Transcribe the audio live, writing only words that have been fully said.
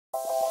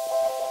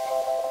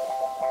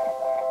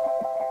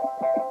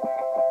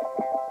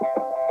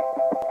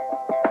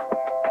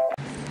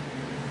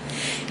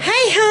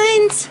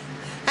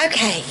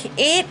Okay,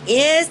 it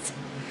is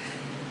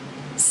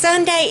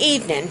Sunday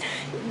evening.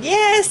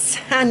 Yes,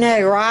 I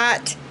know,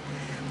 right?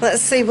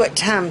 Let's see what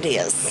time it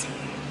is.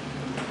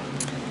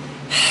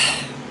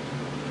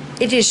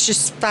 It is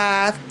just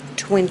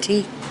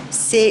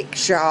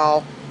 5:26,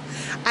 y'all.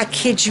 I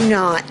kid you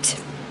not.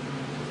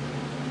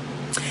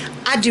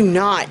 I do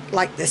not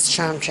like this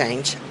chime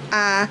change.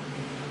 I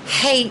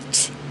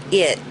hate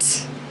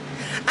it.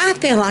 I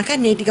feel like I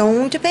need to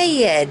go on to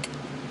bed.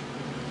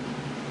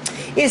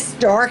 It's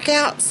dark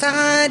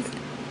outside.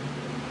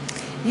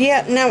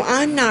 Yep, no,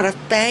 I'm not a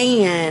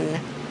fan.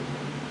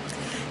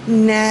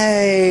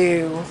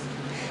 No.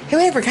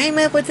 Whoever came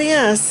up with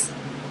this,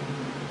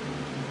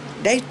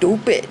 they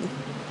stupid.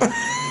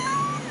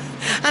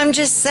 I'm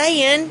just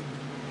saying,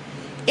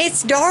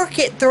 it's dark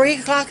at 3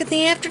 o'clock in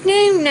the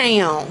afternoon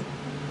now.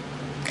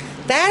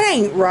 That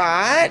ain't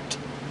right.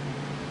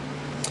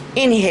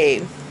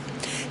 Anywho,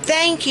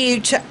 thank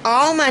you to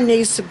all my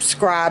new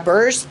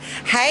subscribers.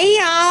 Hey,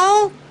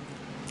 y'all.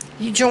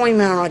 You join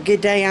me on a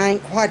good day. I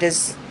ain't quite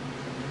as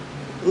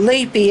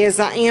leapy as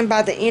I am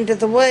by the end of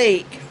the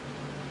week.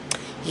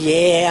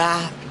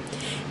 Yeah,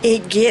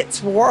 it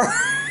gets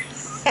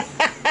worse.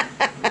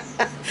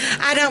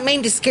 I don't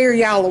mean to scare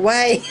y'all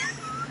away.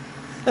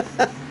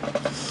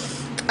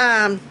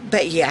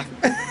 But yeah.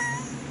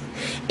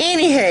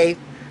 Anywho,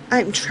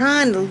 I'm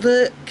trying to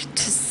look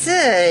to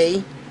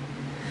see.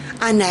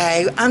 I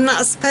know, I'm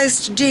not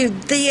supposed to do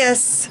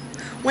this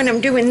when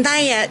I'm doing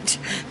that,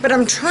 but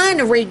I'm trying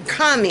to read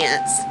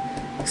comments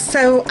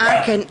so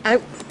I can,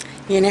 oh,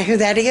 you know who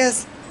that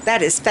is?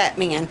 That is Fat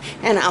Man,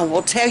 and I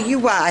will tell you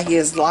why he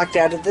is locked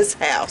out of this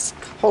house.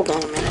 Hold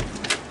on a minute.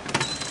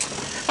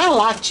 I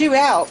locked you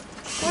out.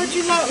 Why'd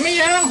you lock me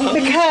out?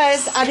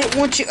 Because I didn't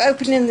want you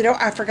opening the door.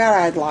 I forgot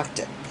I had locked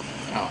it.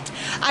 Oh.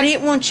 I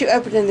didn't want you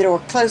opening the door.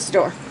 Close the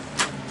door.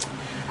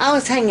 I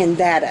was hanging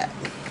that up.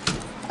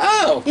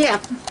 Oh.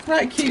 Yeah.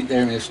 Right cute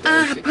there, Miss Stacy.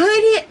 I put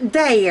it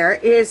there.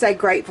 It is a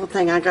grateful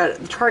thing I got at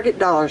the Target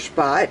Dollar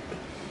Spot.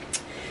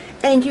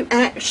 And you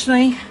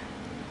actually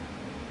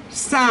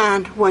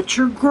signed what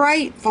you're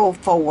grateful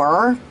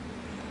for.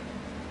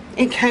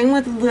 It came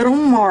with a little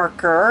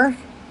marker.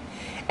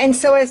 And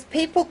so as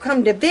people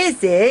come to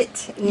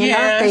visit in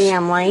our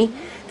family,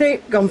 they're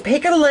going to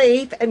pick a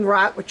leaf and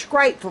write what you're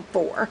grateful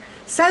for.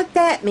 So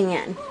that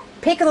meant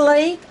pick a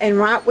leaf and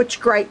write what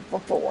you're grateful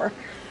for.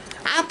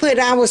 I put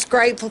I was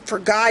grateful for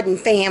God and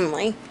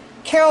family.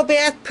 Carol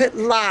Beth put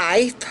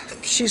life.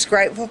 She's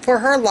grateful for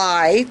her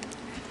life.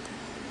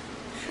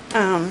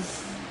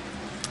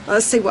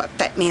 Let's see what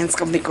Fat Man's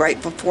going to be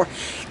grateful for.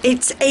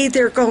 It's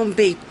either going to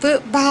be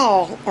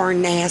football or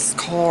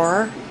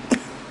NASCAR.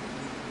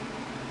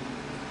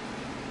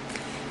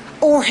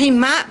 Or he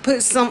might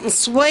put something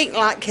sweet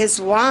like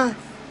his wife.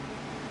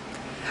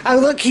 Oh,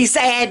 look, he's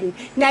adding.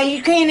 No,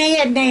 you can't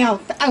add now.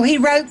 Oh, he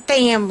wrote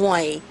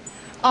family.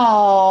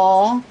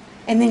 Aww.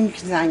 And then you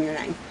can sign your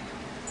name.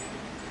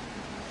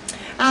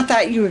 I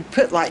thought you would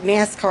put like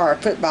NASCAR or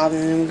football, and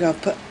then we're going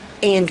to put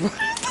Andrew.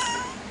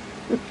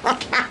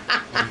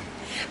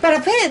 But I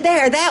put it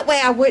there. That way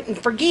I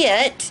wouldn't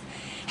forget.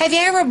 Have you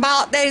ever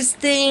bought those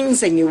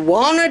things and you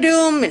want to do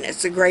them, and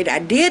it's a great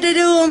idea to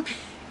do them,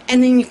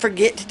 and then you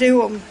forget to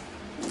do them?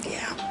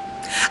 Yeah.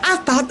 I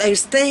bought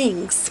those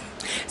things.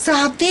 So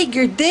I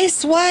figured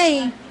this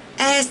way,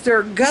 as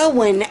they're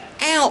going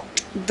out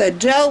the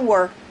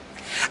door.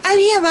 Oh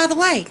yeah, by the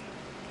way,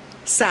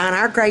 sign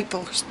our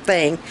grateful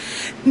thing.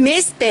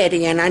 Miss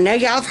Betty, and I know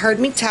y'all have heard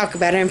me talk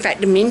about her. In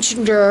fact, I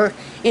mentioned her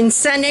in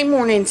Sunday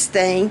morning's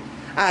thing.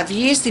 I've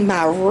used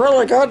my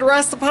really good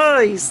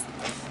recipes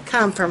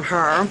come from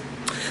her.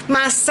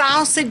 My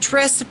sausage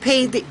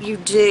recipe that you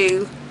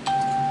do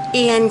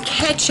in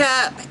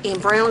ketchup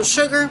and brown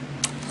sugar,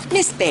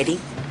 Miss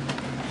Betty.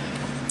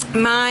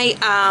 My,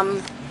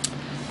 oh,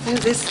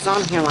 this is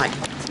on here like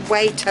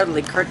way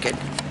totally crooked.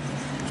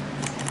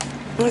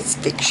 Let's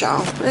fix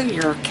y'all. Oh,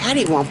 you're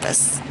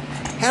cattywampus.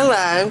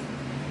 Hello.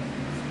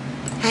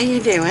 How you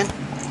doing?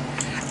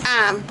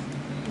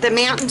 The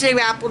Mountain Dew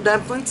apple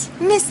dumplings,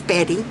 Miss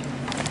Betty.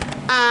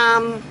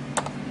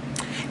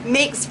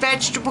 Mixed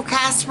vegetable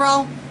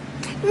casserole,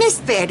 Miss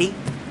Betty.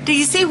 Do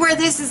you see where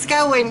this is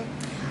going?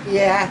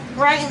 Yeah.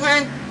 Right,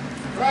 hon?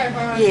 Right,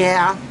 hon.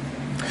 Yeah.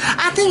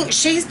 I think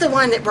she's the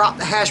one that brought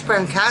the hash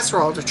brown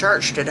casserole to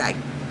church today.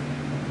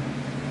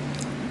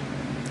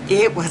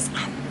 It was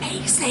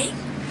amazing.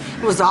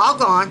 It was all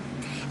gone.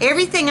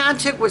 Everything I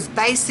took was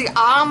basic.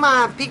 All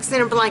my pigs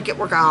in a blanket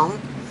were gone.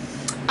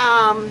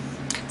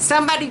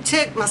 Somebody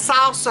took my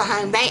salsa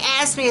home. They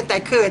asked me if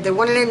they could. They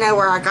wanted to know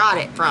where I got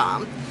it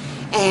from.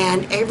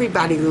 And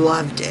everybody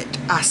loved it.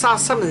 I saw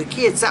some of the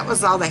kids. That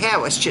was all they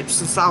had was chips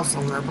and salsa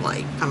on their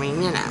plate. I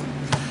mean, you know.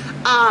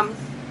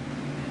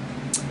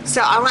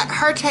 So I let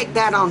her take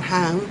that on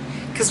home.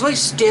 Because we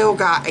still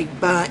got a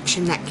bunch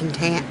in that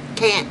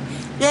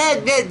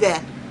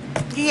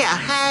yeah,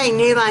 hey,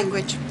 new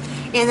language.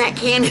 In that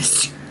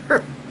canister.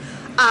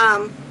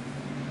 The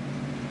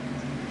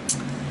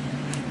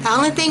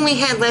only thing we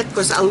had left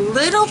was a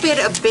little bit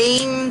of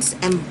beans,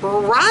 and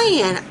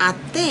Brian, I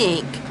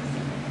think,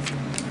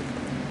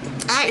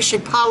 I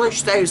actually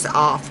polished those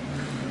off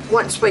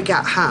once we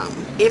got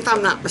home, if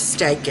I'm not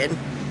mistaken.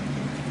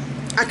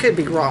 I could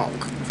be wrong,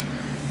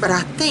 but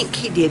I think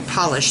he did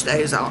polish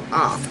those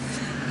off.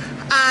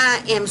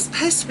 I am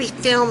supposed to be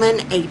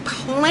filming a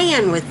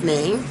plan with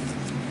me,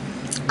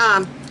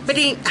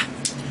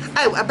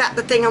 about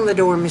the thing on the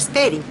door, Miss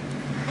Betty.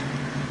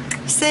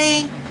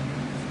 See?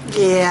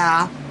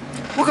 Yeah.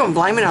 We're going to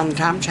blame it on the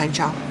time change,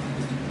 y'all.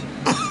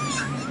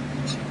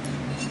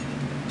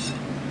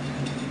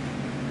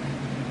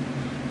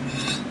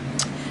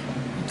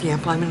 Yeah,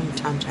 blame it on the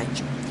time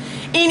change.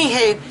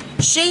 Anywho,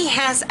 she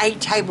has a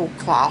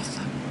tablecloth.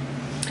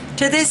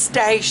 To this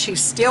day, she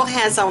still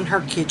has on her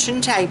kitchen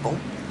table.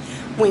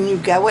 When you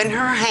go in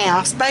her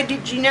house, babe,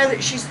 did you know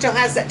that she still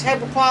has that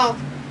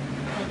tablecloth?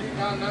 I did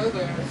not know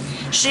that.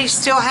 She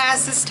still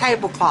has this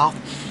tablecloth.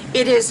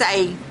 It is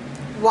a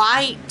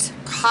white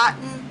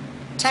cotton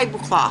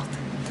tablecloth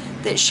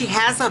that she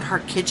has on her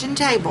kitchen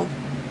table,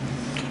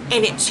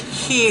 and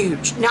it's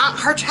huge.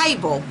 Not her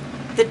table,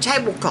 the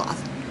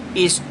tablecloth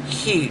is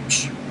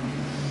huge.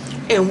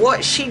 And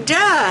what she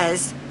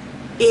does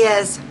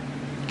is,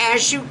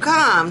 as you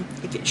come,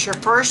 if it's your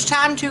first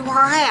time to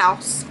her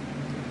house,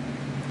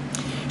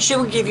 she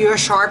will give you a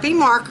Sharpie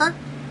marker,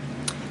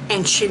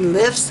 and she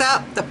lifts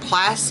up the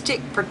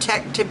plastic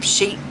protective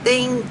sheet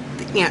thing.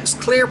 You know, it's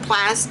clear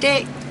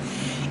plastic,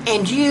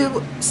 and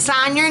you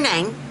sign your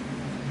name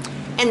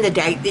and the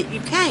date that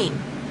you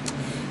came.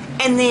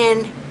 And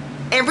then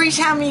every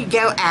time you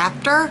go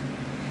after,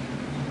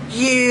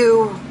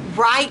 you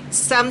write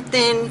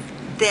something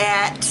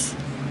that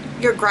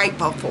you're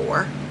grateful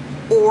for,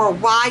 or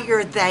why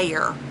you're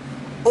there,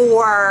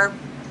 or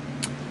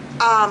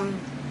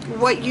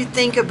what you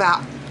think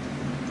about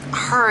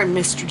her and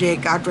Mr.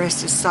 Dick, God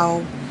rest his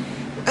soul.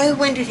 Oh,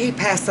 when did he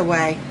pass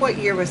away? What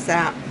year was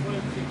that?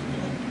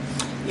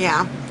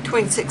 Yeah,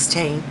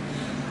 2016.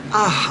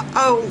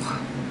 Oh,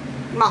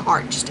 my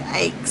heart just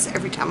aches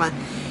every time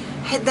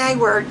they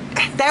were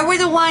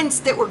the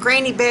ones that were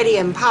Granny Betty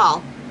and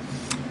Paul.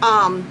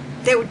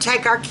 They would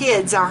take our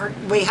kids,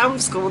 we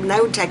homeschooled, and they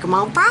would take them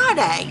on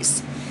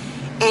Fridays.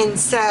 And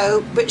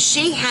so, but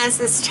she has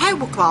this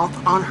tablecloth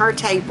on her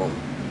table,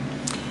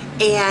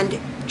 and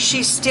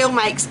she still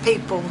makes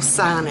people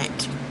sign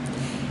it.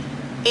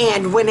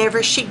 And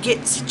whenever she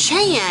gets a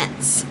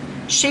chance,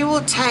 she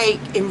will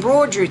take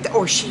embroidery,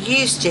 or she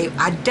used to.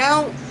 I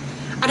don't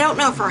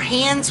know if her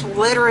hands will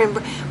let her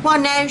well,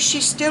 no,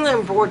 she still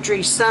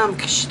embroiders some,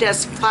 because she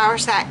does flour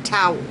sack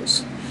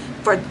towels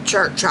for the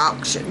church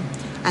auction,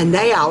 and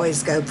they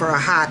always go for a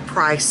high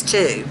price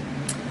too.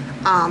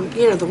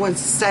 You know, the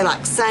ones that say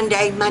like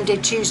Sunday, Monday,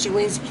 Tuesday,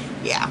 Wednesday.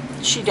 Yeah,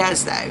 she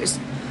does those.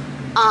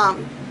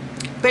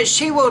 But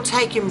she will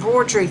take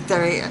embroidery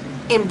thread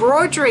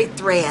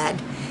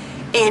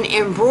and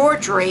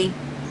embroidery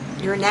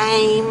your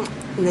name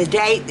and the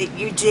date that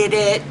you did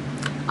it,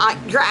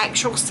 your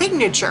actual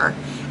signature.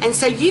 And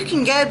so you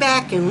can go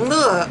back and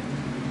look,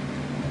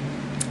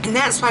 and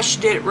that's why she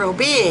did it real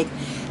big.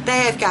 They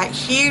have got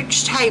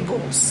huge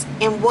tables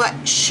in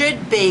what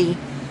should be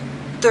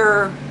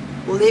their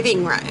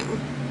living room,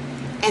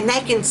 and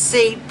they can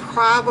see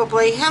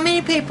probably, how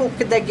many people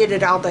could they get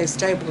at all those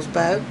tables,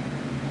 Bo?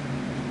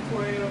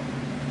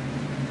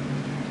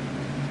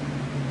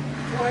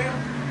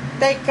 12.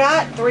 They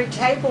got 3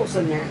 tables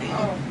in there now.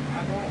 Oh,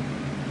 I don't.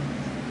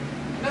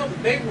 No, the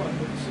big one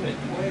would sit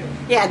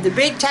 12. Yeah, the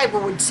big table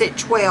would sit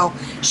 12.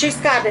 She's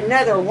got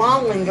another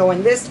long one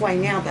going this way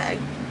now, though,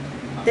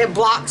 that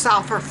blocks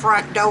off her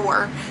front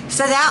door.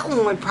 So that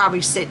one would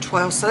probably sit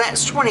 12. So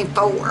that's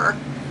 24.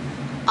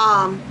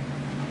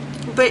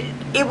 But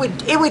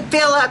it would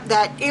fill up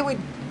that, it would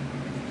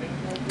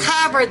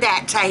cover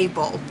that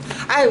table.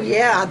 Oh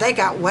yeah, they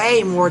got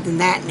way more than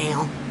that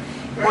now.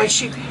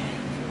 Once you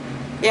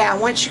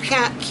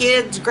count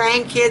kids,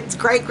 grandkids,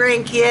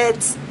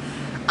 great-grandkids.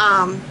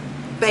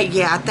 But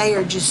yeah, they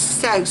are just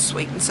so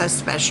sweet and so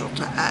special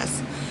to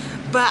us.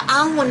 But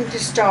I wanted to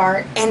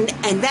start, and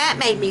that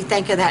made me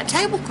think of that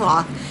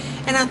tablecloth.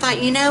 And I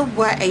thought, you know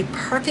what, a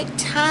perfect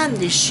time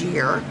this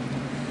year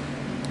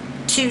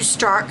to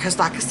start, because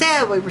like I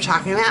said, we were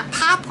talking about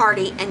pie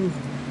party, and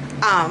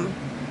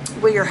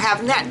we are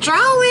having that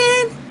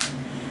drawing.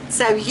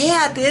 So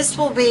yeah, this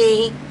will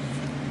be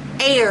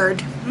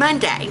aired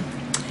Monday.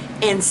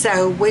 And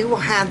so we will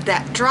have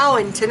that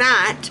drawing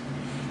tonight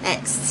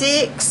at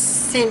 6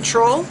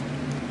 Central.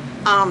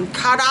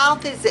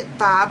 Cutoff is at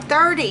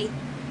 5:30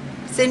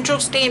 Central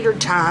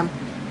Standard Time.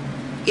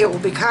 It will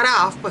be cut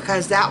off,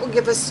 because that will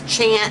give us a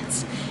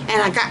chance.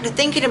 And I got to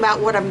thinking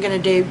about what I'm going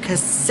to do, because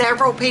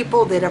several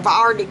people that have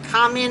already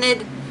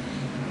commented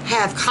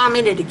have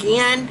commented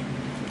again.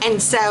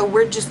 And so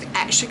we're just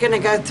actually going to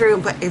go through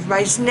and put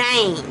everybody's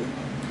name.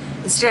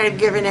 Instead of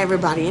giving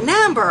everybody a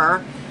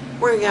number,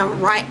 we're going to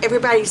write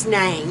everybody's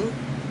name.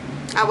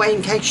 That way,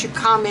 in case you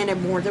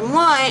commented more than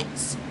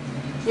once,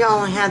 you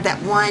only have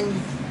that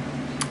one.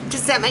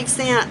 Does that make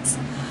sense?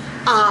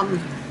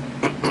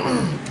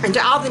 And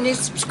to all the new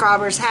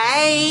subscribers,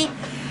 hey,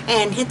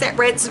 and hit that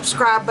red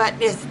subscribe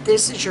button if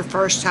this is your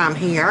first time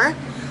here.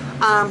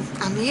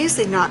 I'm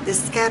usually not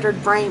this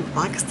scattered brain, but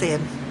like I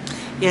said,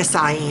 yes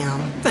I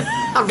am.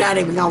 I'm not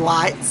even gonna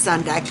lie, it's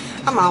Sunday.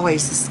 I'm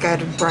always a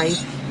scattered brain.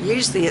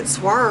 Usually it's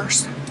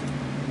worse.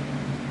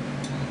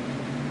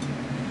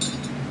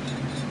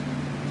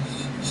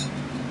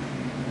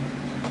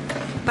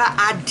 But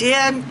I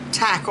did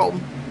tackle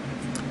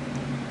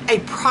a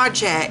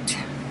project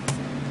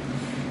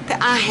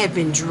that I have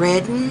been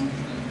dreading.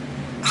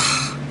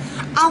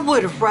 I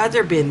would have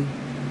rather been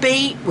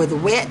beat with a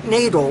wet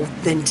needle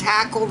than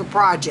tackle the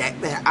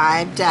project that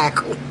I've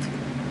tackled.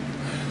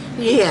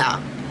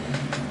 Yeah,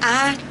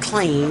 I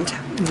cleaned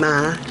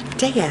my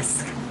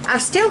desk.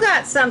 I've still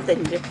got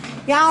something to...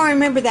 Y'all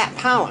remember that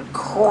pile of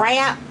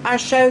crap I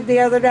showed the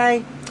other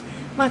day?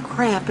 My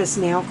crap is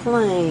now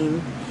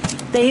clean.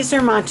 These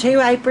are my 2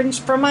 aprons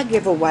for my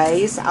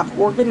giveaways. I've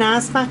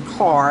organized my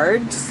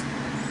cards.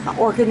 I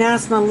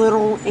organized my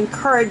little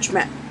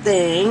encouragement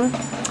thing.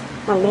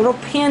 My little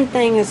pen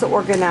thing is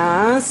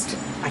organized.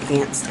 I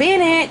can't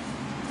spin it.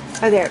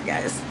 Oh, there it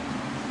goes.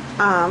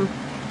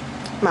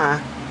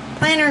 My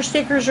planner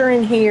stickers are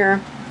in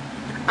here.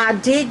 I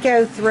did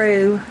go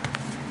through.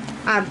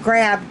 I've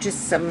grabbed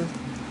just some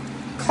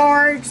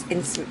cards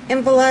and some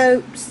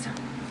envelopes.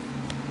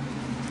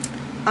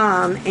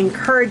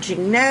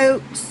 Encouraging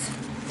notes.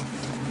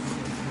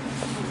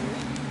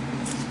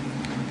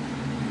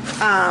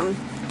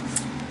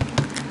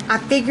 I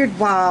figured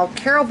while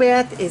Carol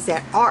Beth is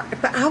at art,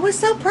 but I was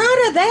so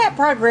proud of that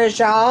progress,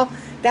 y'all.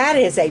 That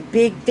is a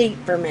big feat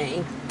for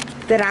me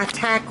that I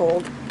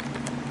tackled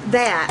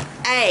that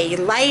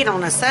late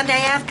on a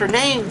Sunday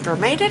afternoon for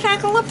me to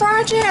tackle a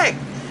project.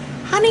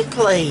 Honey,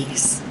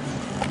 please.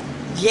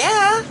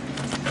 Yeah.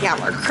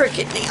 Y'all are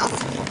crooked now.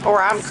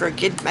 Or I'm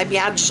crooked. Maybe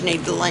I just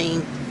need to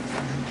lean.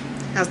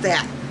 How's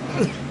that?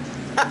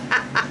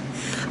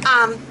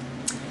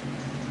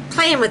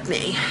 Playing with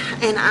me.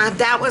 And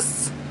that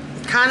was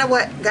kind of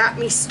what got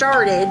me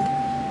started.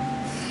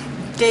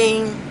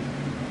 Ding.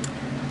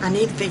 I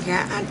need to figure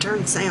out how to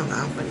turn the sound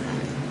off.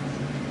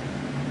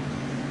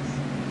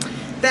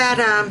 That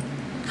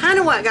kind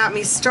of what got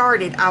me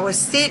started. I was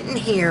sitting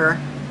here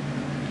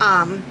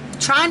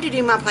trying to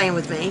do my Playing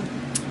with Me.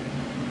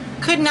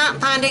 Could not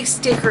find a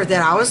sticker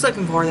that I was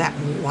looking for. That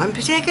one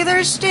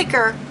particular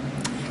sticker.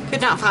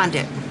 Could not find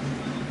it.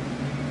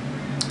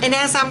 And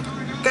as I'm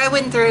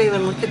going through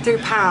and looking through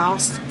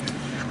piles,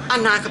 I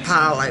knock a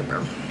pile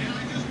over.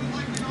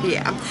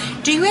 Yeah.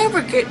 Do you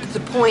ever get to the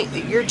point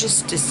that you're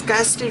just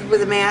disgusted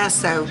with a mess,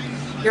 so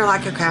you're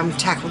like, okay, I'm going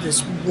to tackle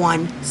this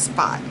one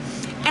spot?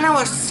 And I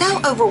was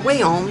so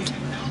overwhelmed,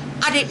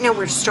 I didn't know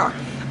where to start.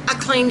 I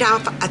cleaned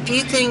off a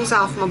few things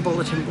off my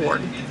bulletin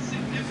board.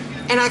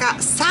 And I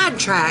got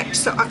sidetracked,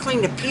 so I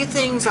cleaned a few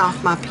things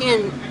off my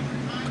pen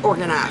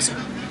organizer.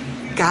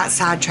 Got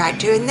sidetracked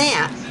doing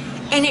that.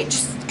 And it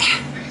just...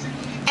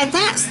 And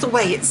that's the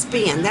way it's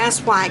been.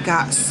 That's why it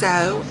got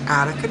so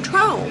out of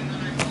control.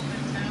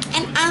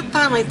 And I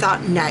finally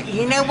thought, no,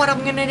 you know what I'm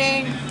going to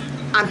do?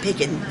 I'm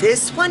picking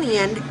this one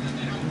end,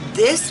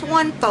 this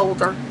one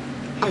folder,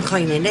 I'm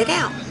cleaning it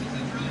out.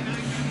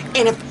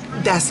 And if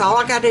that's all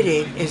I got to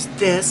do is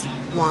this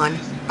one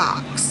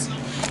box.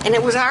 And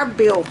it was our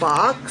bill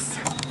box,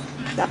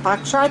 that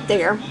box right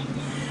there.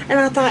 And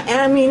I thought,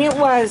 I mean, it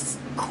was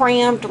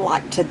crammed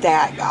like to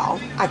that,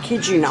 y'all. I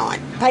kid you not.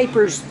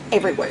 Papers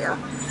everywhere.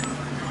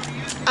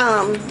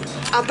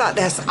 I thought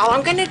that's all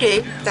I'm going to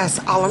do.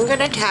 That's all I'm going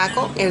to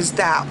tackle is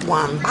that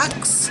one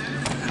box.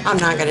 I'm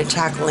not going to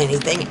tackle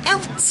anything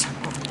else.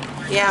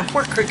 Yeah,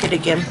 we're crooked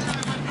again.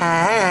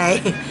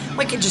 Hey,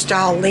 we could just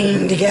all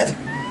lean together.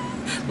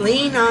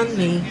 Lean on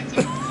me.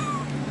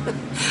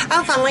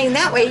 Oh, if I lean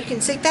that way, you can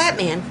see Fat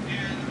Man.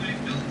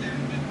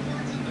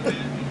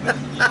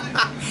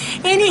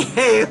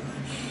 Anywho,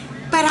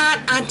 but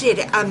I did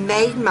it. I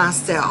made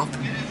myself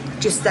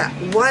just that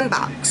one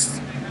box.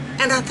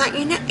 And I thought,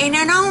 you know, and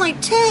it only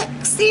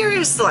took,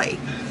 seriously,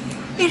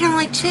 it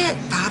only took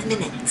 5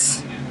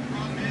 minutes.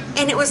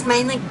 And it was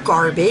mainly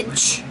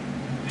garbage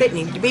that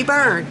needed to be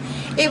burned.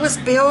 It was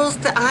bills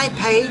that I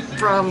paid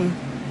from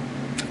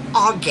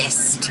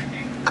August.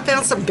 I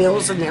found some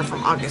bills in there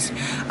from August.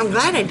 I'm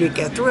glad I did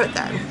go through it,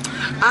 though.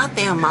 I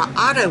found my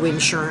auto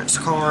insurance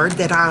card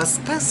that I was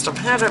supposed to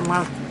have in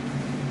my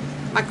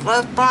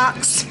glove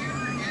box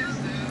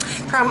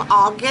from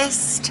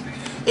August.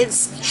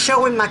 It's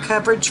showing my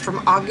coverage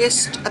from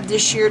August of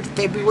this year to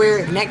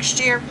February of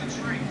next year.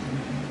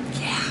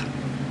 Yeah.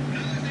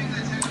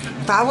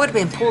 If I would have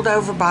been pulled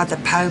over by the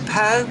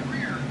Popo,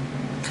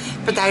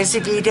 for those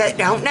of you that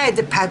don't know,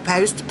 the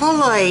Popo's the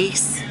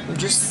police. I'm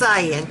just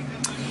saying.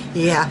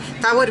 Yeah,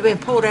 if I would have been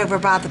pulled over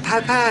by the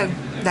Popo,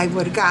 they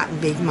would have gotten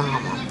Big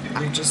Mama.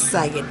 I'm just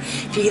saying.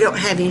 If you don't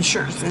have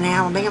insurance in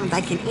Alabama,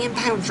 they can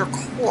impound your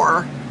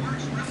car.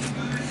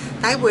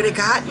 They would have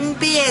gotten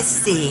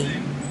Bessie.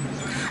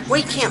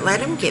 We can't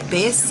let them get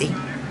Bessie.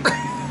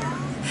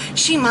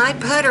 She might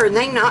put her and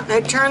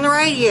they turn the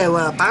radio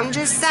up. I'm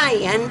just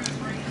saying.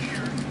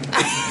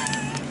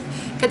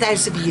 For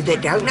those of you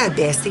that don't know,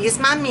 Bessie is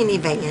my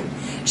minivan.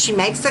 She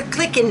makes a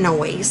clicking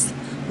noise.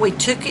 We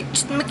took it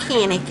to the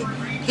mechanic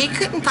He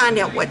couldn't find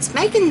out what's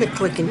making the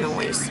clicking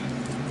noise.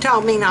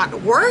 Told me not to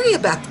worry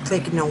about the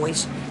clicking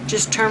noise.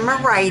 Just turn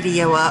my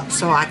radio up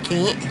so I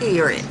can't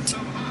hear it.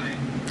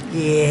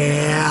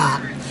 Yeah.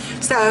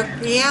 So,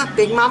 yeah,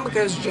 Big Mama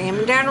goes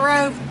jamming down the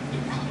road.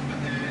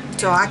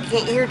 So I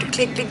can't hear the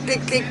click, click,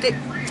 click, click, click.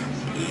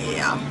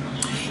 Yeah.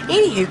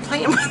 Anywho,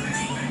 playing with me.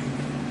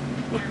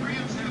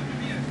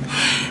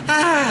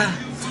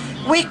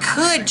 We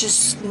could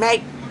just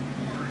make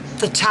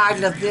the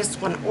title of this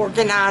one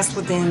Organized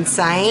with the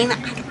Insane.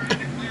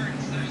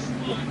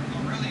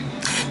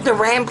 The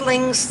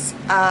ramblings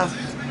of,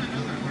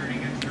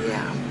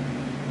 yeah,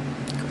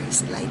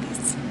 crazy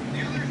ladies.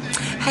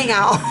 Hey,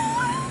 y'all.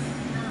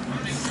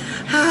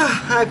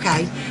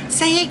 Okay.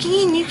 Say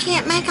again, you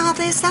can't make all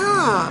this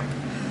up.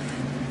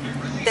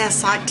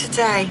 That's like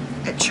today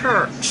at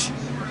church.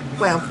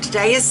 Well,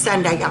 today is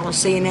Sunday. Y'all are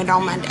seeing it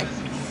on Monday.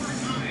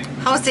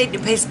 I was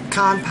eating a piece of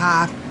pecan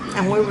pie,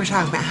 and we were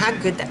talking about how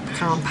good that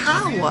pecan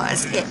pie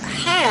was. It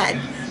had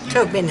to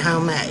have been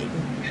homemade.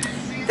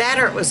 That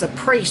or it was a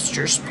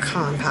Priester's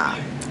pecan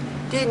pie.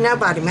 Didn't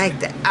nobody make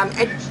that.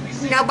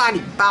 Nobody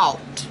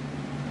bought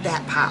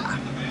that pie.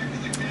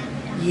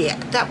 Yeah,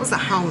 that was a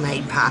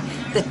homemade pie.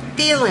 The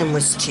filling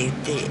was too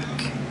thick.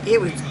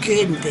 It was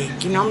good and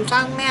thick. You know what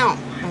I'm talking about?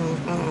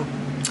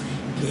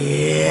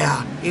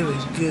 Yeah, it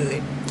was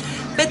good.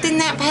 But then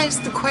that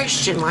posed the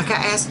question, like I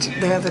asked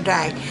the other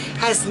day.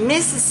 Has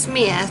Mrs.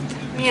 Smith,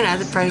 you know,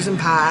 the frozen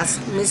pies,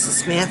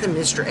 Mrs. Smith and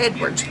Mr.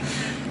 Edwards,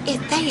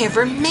 if they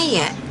ever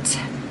met?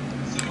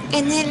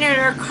 And then it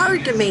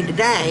occurred to me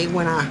today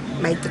when I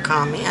made the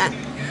comment,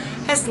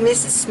 has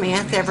Mrs.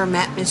 Smith ever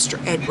met Mr.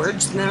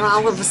 Edwards? And then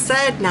all of a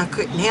sudden I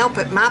couldn't help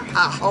it. My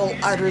pie hole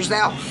utters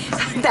out.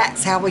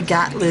 That's how we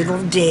got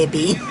little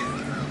Debbie.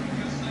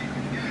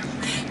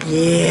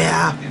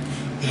 Yeah,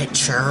 at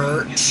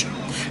church.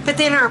 But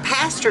then our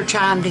pastor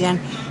chimed in.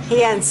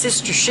 He and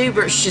Sister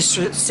Schubert's just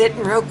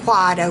sitting real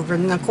quiet over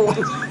in the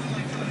corner.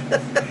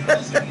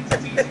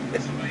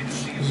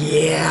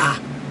 Yeah.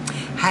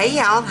 Hey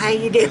y'all, how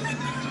you doing?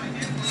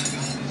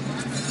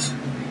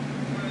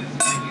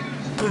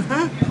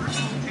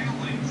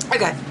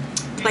 Okay,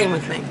 playing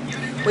with me.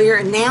 We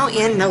are now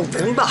in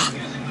November.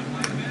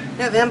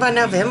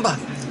 November.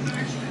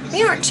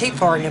 We aren't too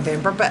far in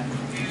November, but,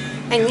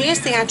 and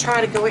usually I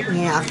try to go in,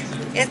 yeah,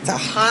 it's a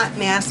hot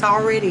mess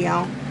already,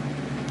 y'all.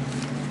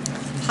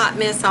 Hot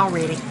mess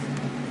already.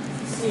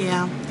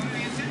 Yeah.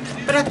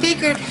 But I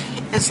figured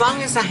as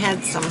long as I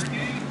had some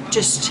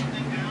just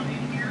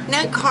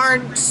note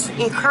cards,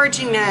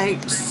 encouraging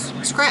notes,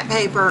 scrap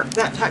paper,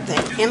 that type of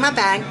thing in my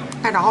bag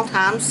at all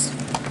times,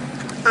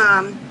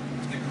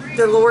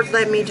 the Lord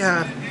led me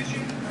to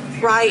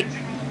write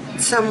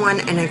someone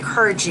an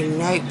encouraging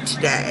note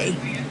today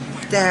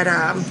that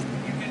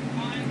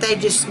they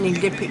just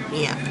needed to pick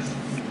me up.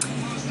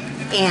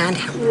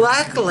 And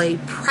luckily,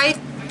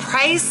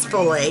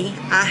 praisefully,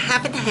 I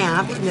happen to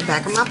have in the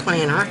back of my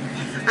planner,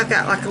 I've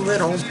got like a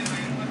little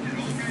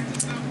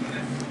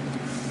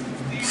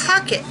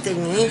pocket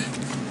thingy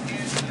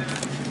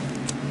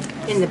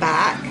in the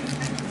back.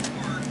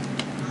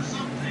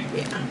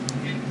 Yeah.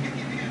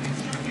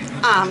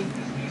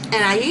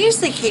 And I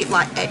usually keep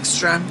like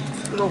extra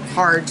little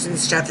cards and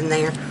stuff in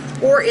there,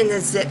 or in the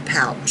zip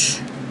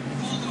pouch.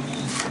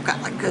 I've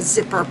got like a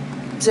zipper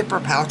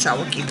pouch I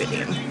will keep it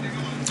in.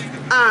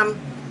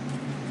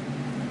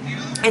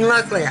 And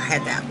luckily I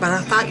had that, but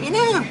I thought, you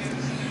know,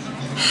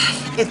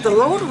 if the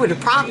Lord would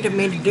have prompted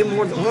me to do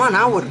more than one,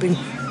 I would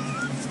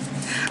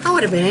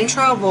have been in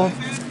trouble.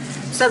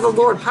 So the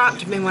Lord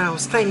prompted me when I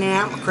was cleaning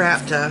out my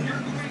crap to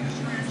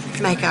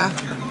make a.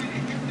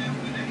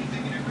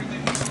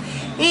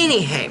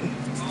 Anywho,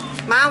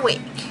 my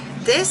week.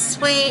 This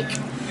week,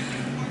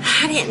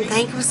 I didn't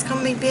think it was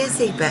going to be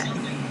busy, but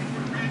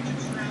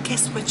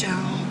guess what,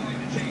 y'all?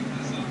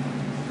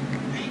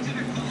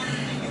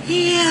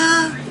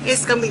 Yeah,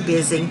 it's going to be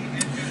busy.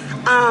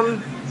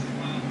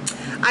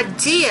 I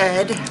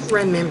did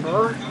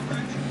remember,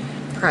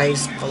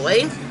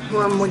 praisefully,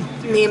 when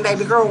me and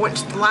baby girl went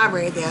to the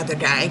library the other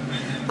day.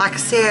 Like I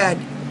said,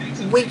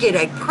 we get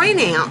a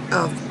printout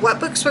of what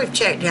books we've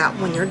checked out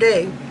when they're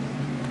due.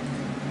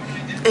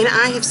 And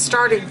I have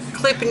started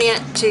clipping it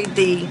to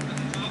the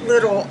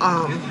little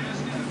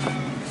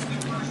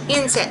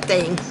inset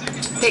thing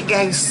that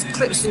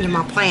clips into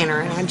my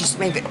planner, and I just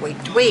move it week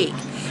to week.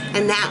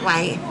 And that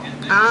way,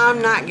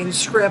 I'm not going to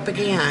screw up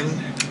again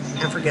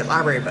and forget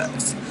library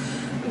books.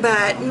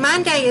 But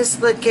Monday is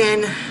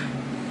looking,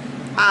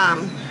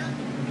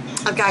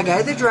 I've got to go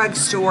to the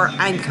drugstore.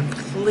 I'm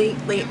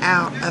completely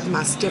out of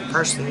my stiff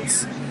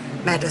person's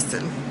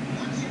medicine.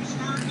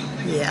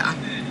 Yeah.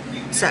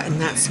 So,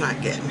 and that's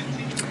not good.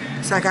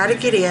 So I got to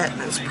get it.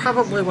 That's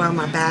probably why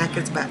my back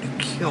is about to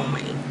kill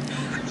me.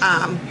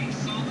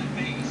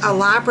 A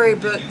library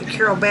book that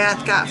Carol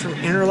Beth got from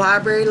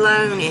Interlibrary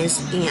Loan is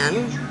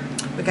in.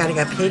 We got to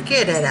go pick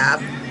it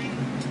up.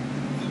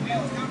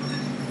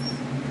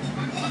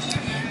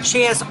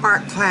 She has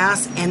art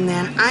class, and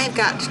then I've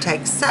got to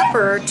take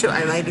supper to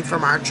a lady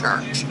from our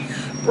church.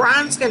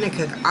 Brian's going to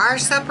cook our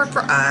supper for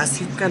us.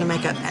 He's going to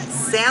make up that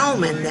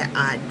salmon that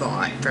I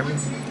bought from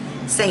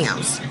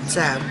Sam's.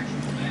 So,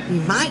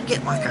 you might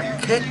get like a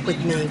cook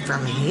with me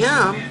from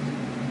him.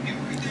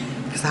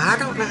 Because I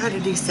don't know how to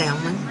do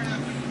salmon.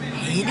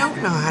 He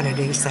don't know how to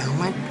do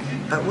salmon.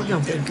 But we're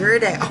going to figure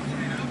it out.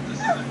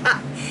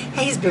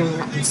 He's been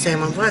wanting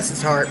salmon, bless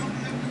his heart.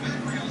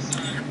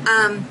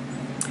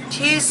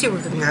 Tuesday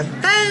we're going to go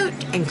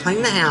vote and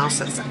clean the house.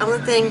 That's the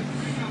only thing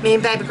me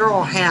and baby girl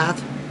will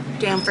have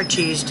down for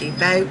Tuesday.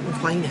 Vote and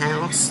clean the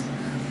house.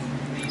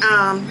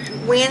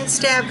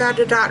 Wednesday I've got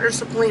a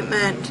doctor's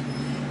appointment,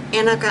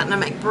 and I've got to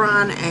make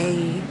Brian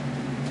a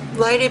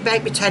loaded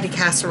baked potato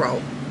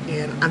casserole.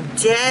 And I'm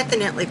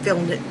definitely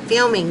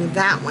filming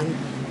that one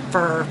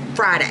for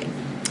Friday.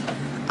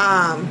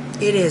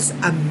 It is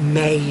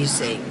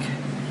amazing.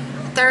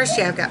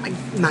 Thursday I've got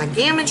my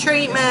gamma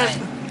treatment.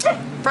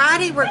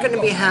 Friday we're going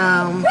to be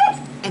home.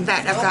 In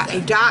fact, I've got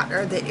a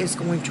doctor that is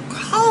going to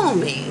call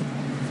me.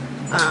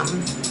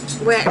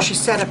 We actually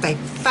set up a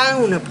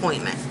phone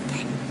appointment.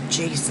 Thank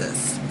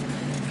Jesus.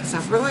 Because I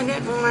really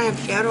didn't want to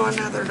have to go to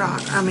another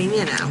doctor. I mean,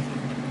 you know.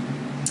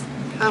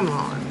 Come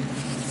on.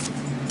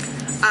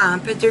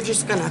 But they're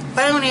just going to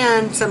phone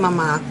in some of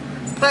my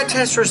blood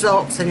test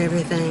results and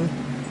everything.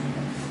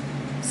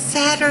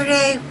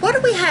 Saturday. What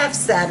do we have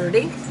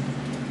Saturday?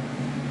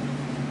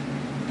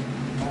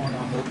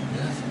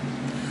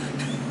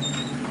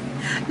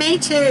 Me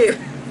too.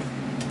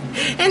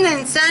 And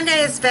then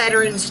Sunday is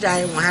Veterans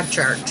Day and we'll have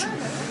church.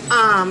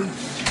 And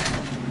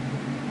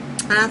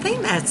I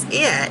think that's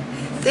it.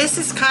 This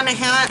is kind of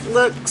how it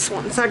looks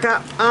once I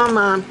got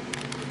I'm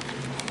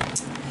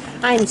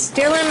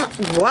still in,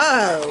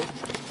 whoa.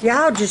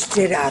 Y'all just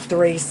did a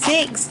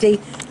 360.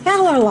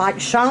 Y'all are like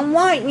Shaun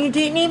White and you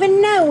didn't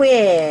even know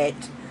it.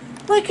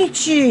 Look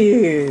at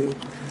you.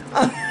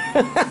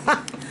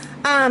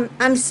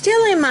 I'm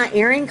still in my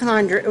Erin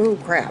Condren, oh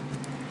crap.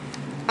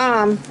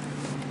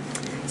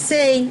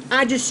 See,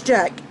 I just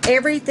stuck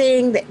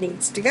everything that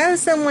needs to go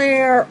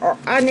somewhere or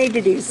I need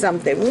to do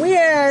something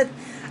with.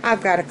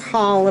 I've got a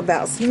call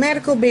about some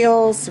medical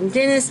bills, some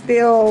dentist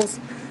bills.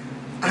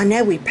 I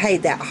know we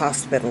paid that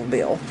hospital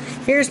bill.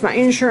 Here's my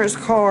insurance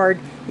card.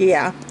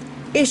 Yeah,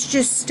 it's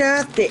just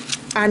stuff that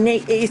I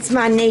need. It's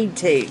my need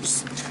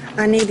tos.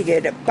 I need to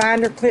get a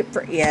binder clip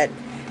for it.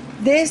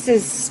 This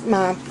is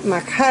my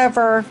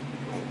cover.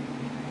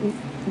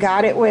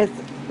 Got it with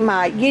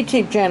my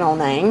YouTube channel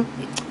name.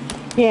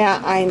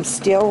 Yeah, I'm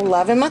still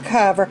loving my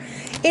cover.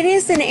 It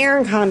is an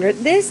Erin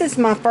Condren. This is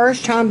my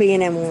first time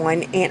being in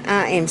one, and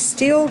I am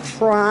still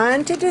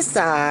trying to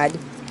decide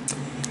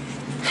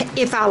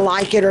if I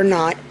like it or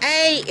not.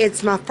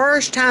 It's my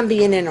first time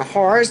being in a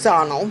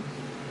horizontal.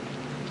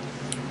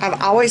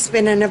 I've always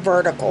been in a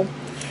vertical,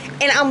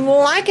 and I'm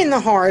liking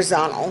the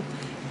horizontal.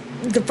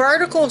 The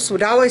verticals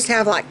would always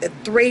have like the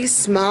 3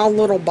 small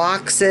little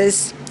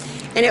boxes,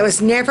 and it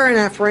was never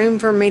enough room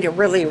for me to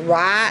really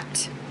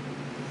write.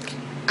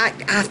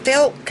 I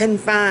felt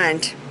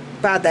confined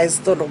by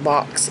those little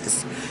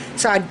boxes.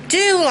 So I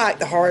do like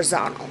the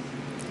horizontal.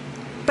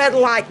 But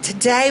like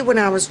today when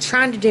I was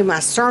trying to do my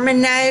sermon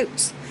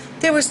notes,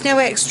 there was no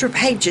extra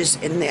pages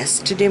in this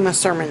to do my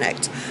sermon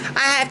notes.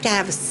 I have to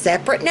have a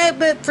separate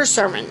notebook for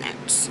sermon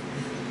notes.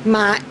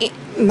 My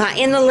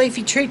In the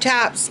Leafy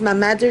Treetops, my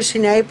Mother's Who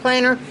Know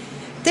planner,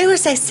 there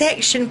was a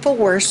section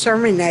for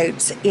sermon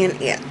notes in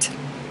it.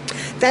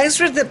 Those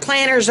were the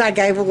planners I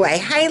gave away.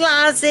 Hey,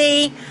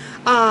 Lizzie.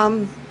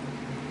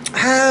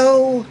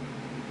 Oh,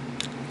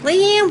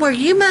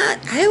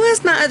 Leanne, who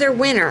was my other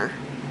winner?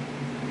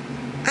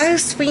 Oh,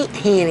 sweet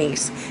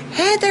Hannies.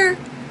 Heather.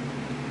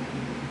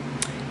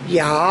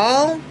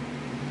 Y'all,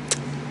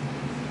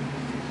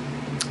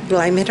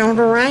 blame it on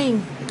the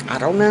rain. I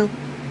don't know.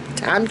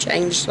 Time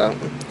changed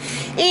something.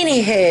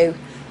 Anywho,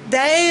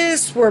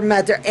 those were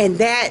mother, and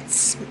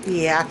that's,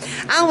 yeah.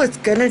 I was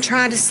going to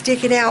try to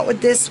stick it out with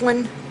this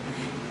one.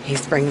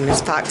 He's bringing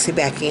Miss Foxy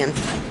back in.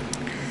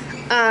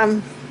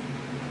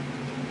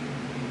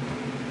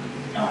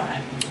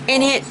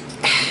 And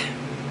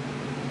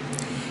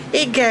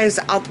it goes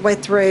all the way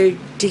through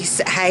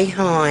hey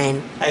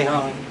hon. Hey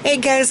hon.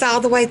 It goes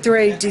all the way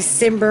through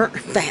December.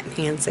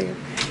 Batman's there.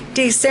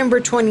 December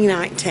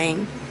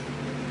 2019.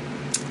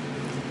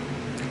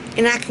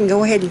 And I can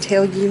go ahead and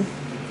tell you,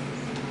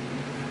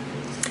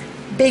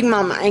 Big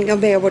Mama ain't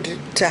gonna be able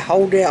to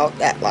hold out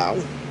that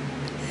long.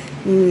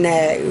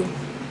 No.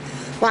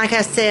 Like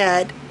I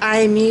said, I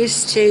am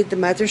used to the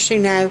Mothers Who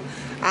Know.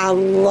 I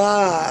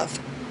love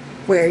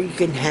where you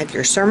can have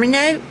your sermon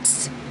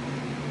notes.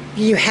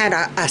 You had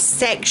a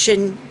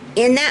section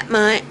in that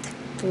month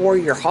for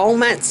your whole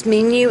month's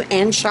menu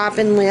and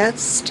shopping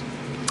list.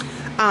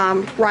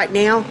 Right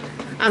now,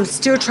 I'm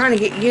still trying to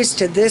get used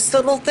to this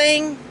little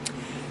thing.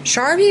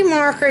 Sharpie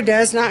marker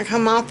does not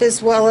come off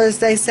as well as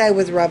they say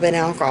with rubbing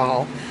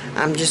alcohol.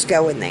 I'm just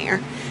going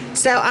there.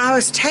 So I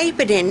was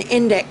taping an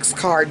index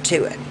card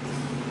to it.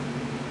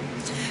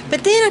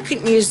 But then I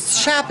couldn't use the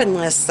shopping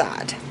list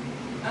side.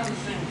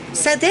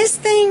 So this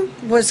thing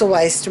was a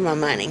waste of my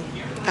money.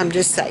 I'm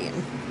just saying.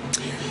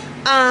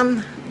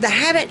 The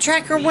habit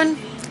tracker one,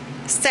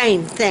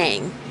 same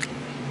thing.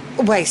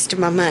 Waste of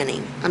my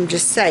money. I'm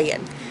just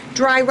saying.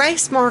 Dry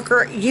erase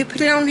marker, you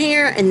put it on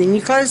here and then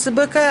you close the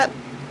book up.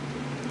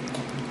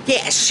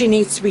 Yes, she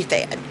needs to be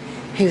fed.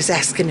 He was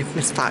asking if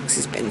Miss Fox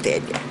has been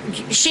fed yet.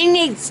 She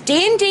needs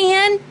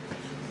Din.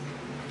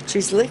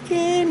 She's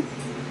licking.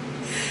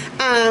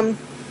 But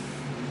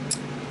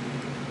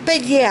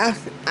yeah,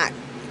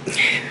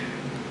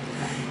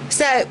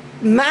 so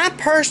my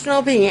personal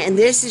opinion, and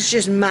this is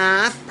just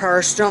my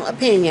personal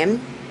opinion,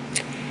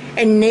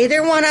 and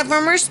neither one of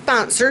them are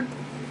sponsored.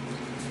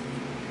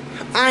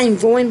 I'm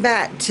going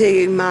back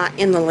to my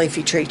In the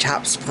Leafy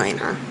Treetops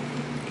planner.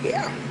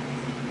 Yeah.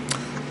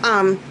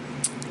 I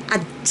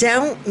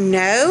don't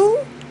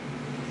know.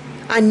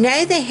 I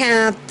know they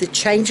have the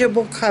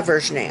changeable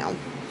covers now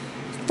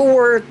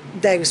for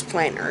those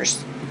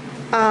planners.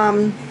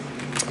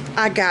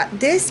 I got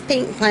this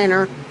pink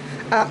planner,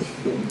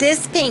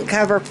 this pink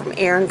cover from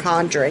Erin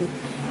Condren,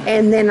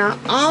 and then I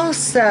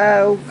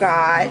also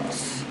got,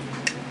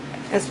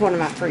 as one of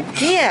my free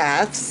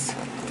gifts,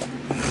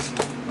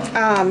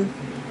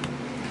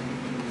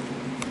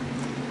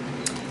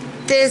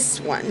 this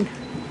one,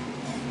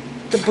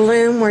 the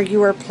bloom where you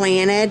were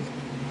planted,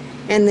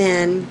 and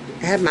then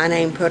had my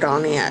name put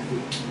on it.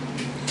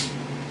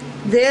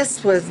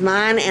 This was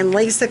mine and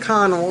Lisa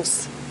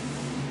Connell's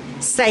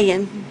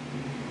saying,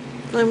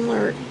 bloom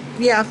where,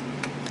 yeah,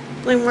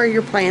 bloom where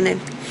you're planted.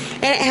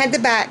 And it had the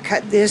back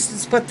cut. This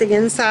is what the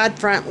inside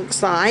front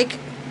looks like.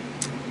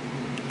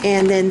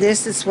 And then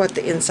this is what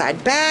the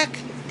inside back,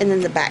 and then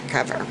the back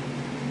cover.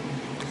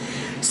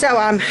 So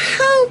I'm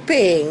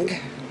hoping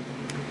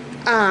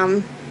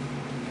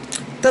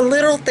the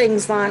little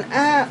things line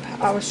up.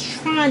 I was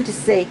trying to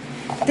see.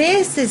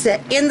 This is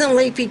a In the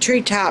Leafy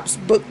Treetops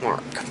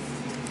bookmark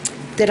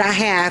that I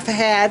have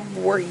had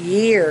for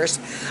years.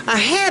 I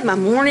had my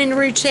morning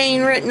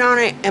routine written on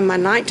it and my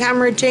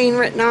nighttime routine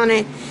written on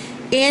it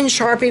in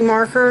Sharpie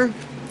marker.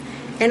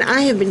 And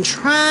I have been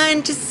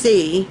trying to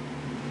see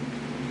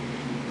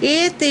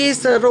if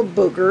these little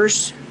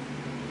boogers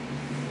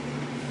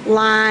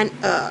line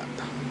up.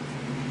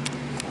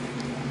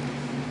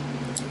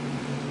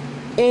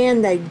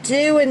 And they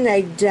do and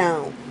they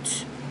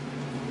don't.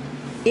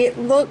 It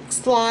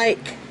looks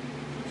like,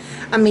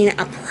 I mean,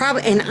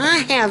 and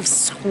I have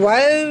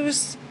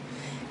squoze.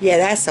 Yeah,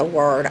 that's a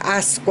word. I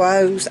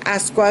squoze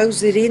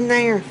it in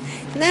there.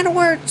 Isn't that a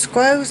word?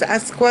 Squoze. I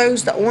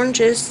squoze the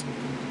oranges.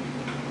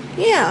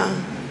 Yeah.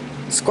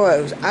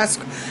 Squoze. I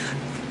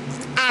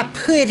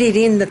put it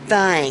in the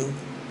thing.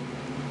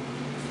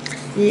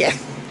 Yeah.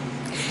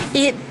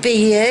 It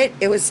fit.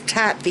 It was a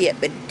tight fit,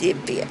 but it did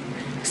fit.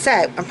 So,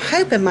 I'm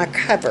hoping my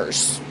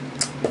covers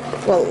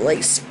will at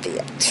least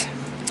fit.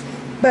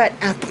 But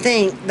I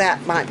think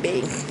that might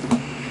be,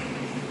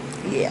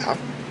 yeah.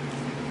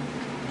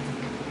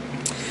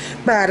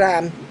 But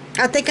I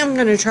think I'm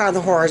going to try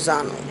the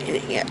horizontal in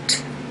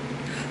it.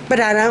 But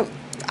I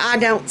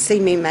don't see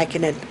me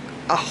making it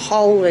a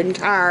whole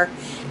entire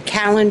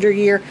calendar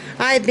year.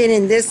 I've been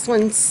in this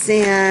one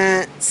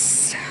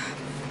since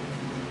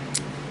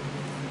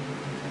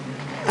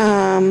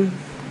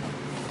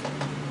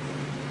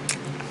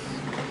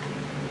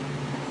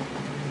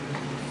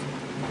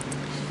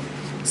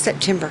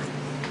September.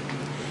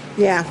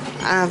 Yeah,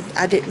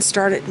 I didn't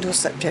start it until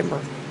September.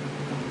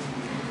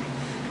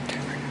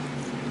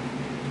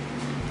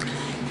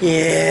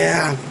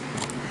 Yeah.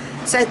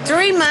 So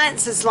 3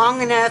 months is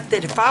long enough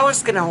that if I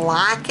was going to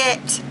like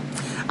it,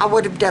 I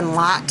would have done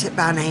liked it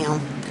by now.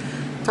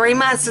 3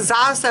 months is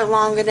also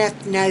long enough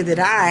to know that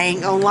I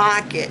ain't going to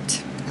like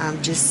it.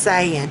 I'm just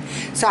saying.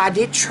 So I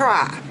did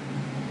try.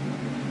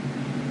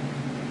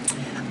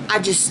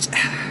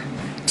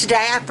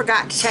 Today I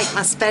forgot to take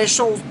my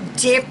special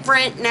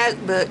different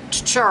notebook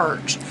to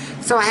church.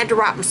 So I had to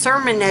write my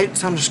sermon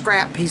notes on a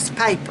scrap piece of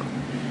paper.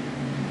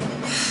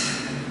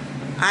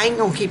 I ain't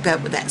gonna keep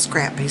up with that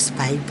scrap piece of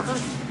paper.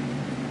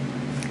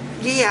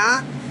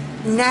 Yeah,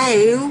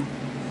 no.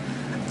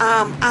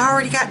 I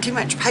already got too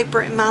much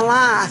paper in my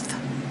life.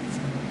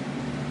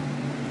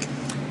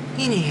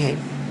 Anywho.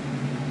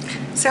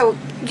 So,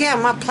 yeah,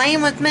 my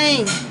plan with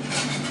me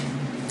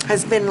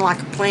has been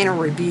like a planner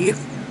review.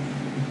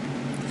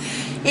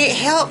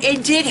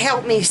 It did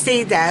help me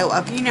see, though,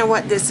 of, you know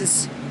what, this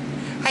is,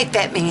 hey,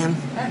 fat man.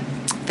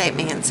 Fat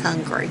man's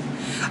hungry.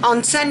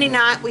 On Sunday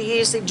night, we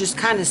usually just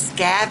kind of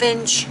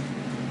scavenge.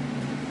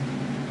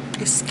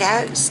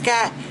 Scavenge.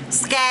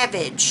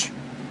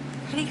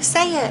 How do you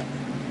say it?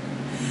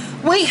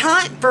 We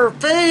hunt for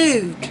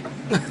food.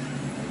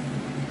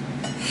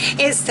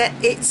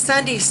 It's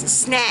Sunday's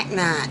snack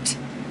night.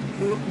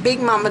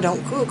 Big Mama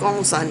don't cook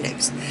on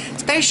Sundays,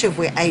 especially if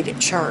we ate at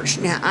church.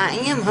 Now, I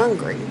am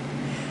hungry,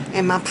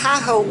 and my pie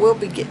hole will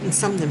be getting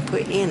something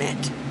put in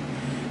it.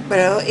 But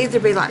it'll either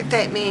be like,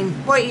 fat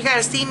man, what, you got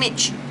a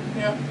sandwich?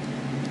 Yeah.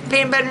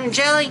 Peanut butter and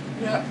jelly?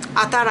 Yeah.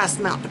 I thought I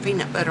smelled the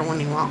peanut butter when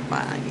he walked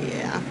by.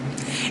 Yeah.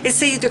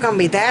 It's either going to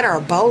be that or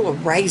a bowl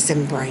of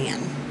Raisin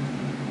Bran.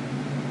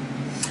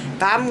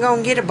 If I'm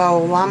going to get a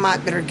bowl, I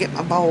might better get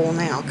my bowl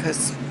now,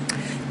 because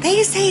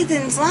These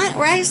heathens like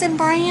Raisin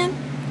Bran.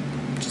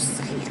 Just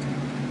saying.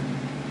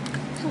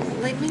 They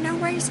won't leave me no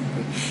Raisin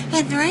Bran.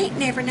 And there ain't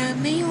never no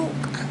milk.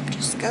 I'm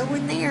just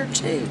going there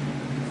too.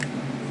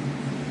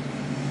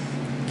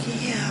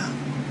 Yeah.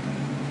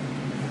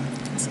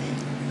 Let's see.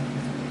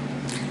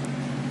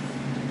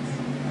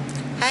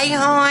 Hey,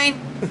 hon.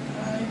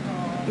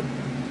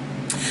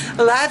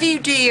 I love you,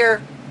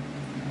 dear.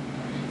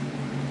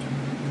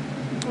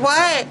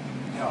 What?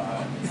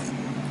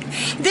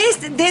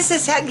 This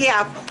is how,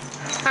 yeah.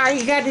 Alright,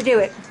 you got to do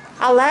it.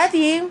 I love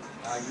you.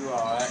 Are you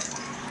alright?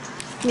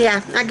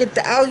 Yeah, I get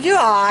the, oh, you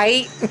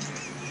alright.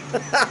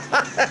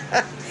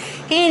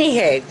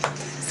 Anywho,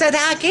 so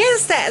I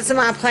guess that's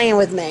my plan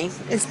with me.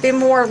 It's been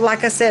more,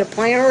 like I said, a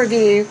plan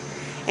review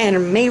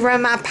and me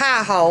run my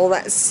pie hole.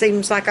 That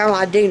seems like all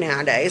I do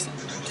nowadays.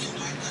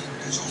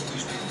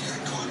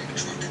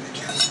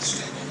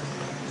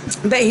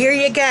 But here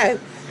you go.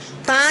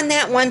 Find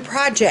that one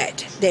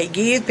project that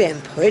you've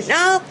been putting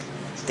off,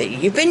 that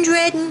you've been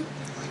dreading.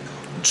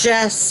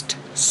 Just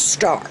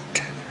start.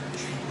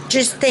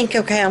 Just think,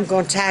 okay, I'm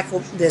going to tackle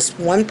this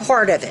one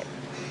part of it.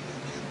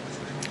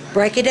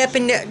 Break it up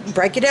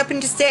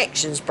into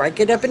sections, break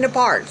it up into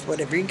parts,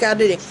 whatever you got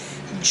to do.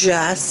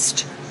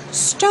 Just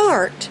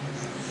start.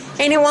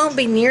 And it won't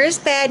be near as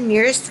bad,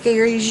 near as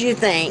scary as you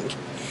think.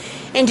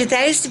 And to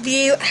those of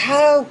you,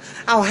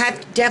 I'll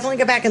have to definitely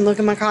go back and look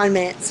at my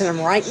comments, and I'm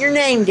writing your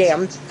name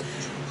down.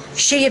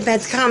 She had made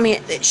the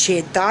comment that she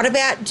had thought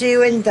about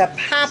doing the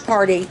pie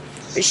party,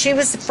 but she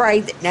was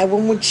afraid that no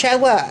one would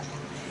show up.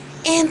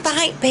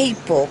 Invite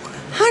people.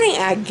 Honey,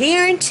 I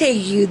guarantee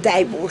you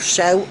they will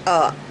show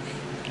up.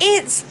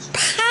 It's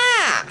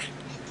pie.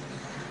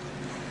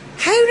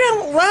 Who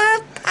don't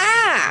love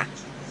pie?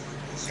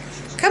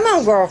 Come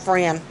on,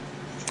 girlfriend.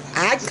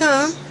 I'd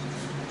come.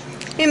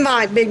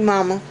 Invite Big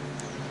Mama.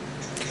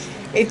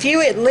 If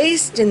you at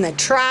least in the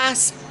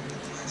tri-state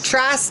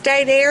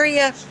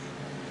area,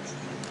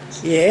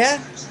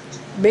 yeah,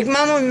 Big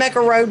Mama would make a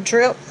road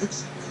trip.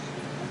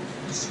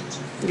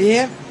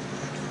 Yeah.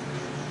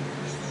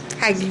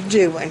 How you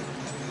doing?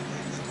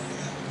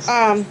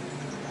 Now,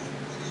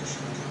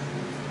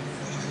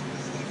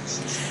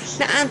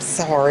 I'm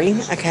sorry.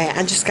 Okay,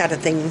 I just got a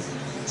thing.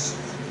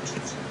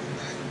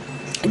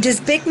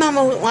 Does Big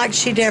Mama look like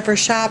she'd ever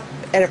shop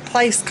at a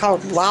place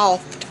called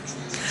Loft?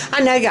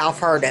 I know y'all have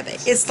heard of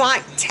it. It's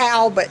like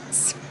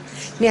Talbot's.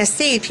 Now,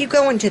 see, if you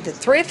go into the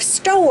thrift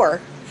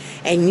store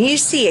and you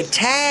see a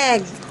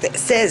tag that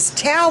says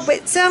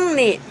Talbot's on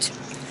it,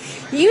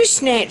 you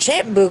snatch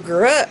that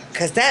booger up,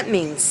 because that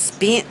means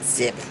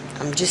expensive.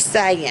 I'm just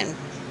saying.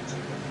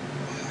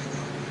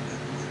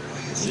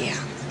 Yeah.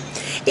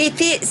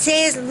 If it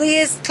says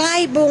Liz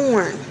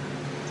Claiborne,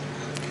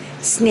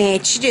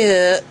 snatch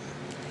it up.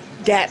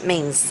 That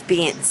means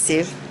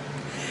expensive.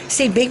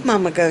 See, Big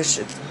Mama goes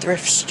to the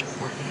thrift store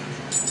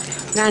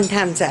 9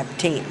 times out of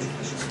 10.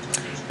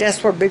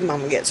 That's where Big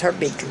Mama gets her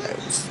big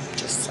clothes.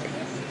 Just saying.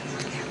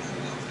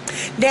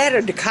 Yeah. Dad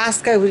or to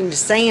Costco and to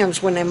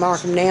Sam's when they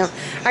mark them down.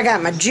 I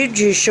got my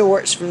Juju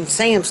shorts from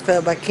Sam's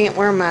Club. I can't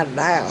wear them out of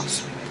the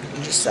house.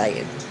 I'm just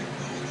saying.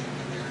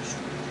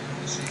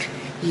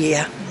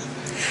 Yeah.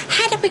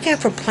 How did we go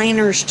from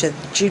planners to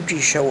Juju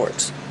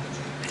shorts?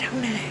 I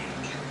don't know.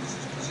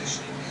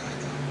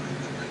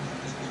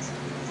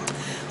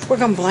 We're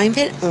going to blame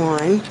it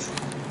on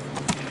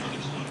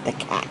the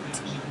cat.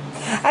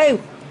 Oh,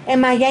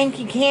 and my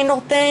Yankee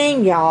Candle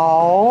thing,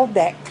 y'all.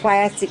 That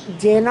classic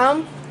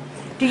denim.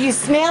 Do you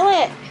smell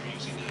it?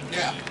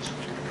 Yeah.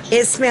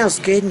 It smells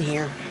good in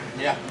here.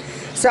 Yeah.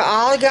 So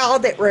all y'all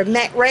that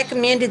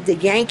recommended the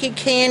Yankee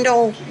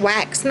Candle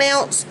wax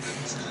melts,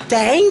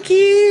 thank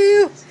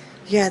you.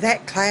 Yeah,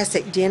 that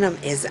classic denim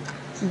is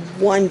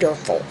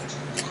wonderful.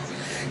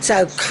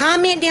 So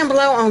comment down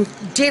below on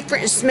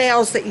different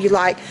smells that you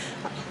like.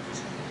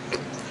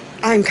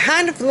 I'm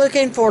kind of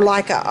looking for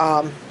like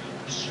a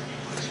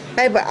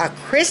maybe a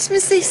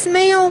Christmassy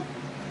smell.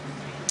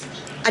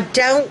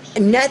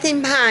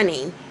 Nothing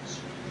piney.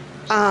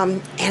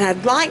 And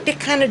I'd like to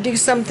kind of do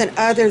something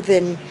other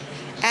than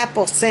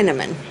apple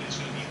cinnamon.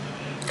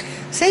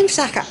 Seems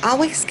like I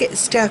always get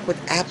stuck with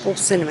apple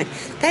cinnamon.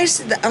 Those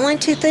are the only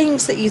two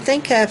things that you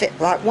think of it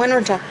like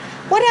winter time.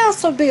 What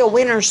else would be a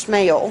winter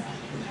smell?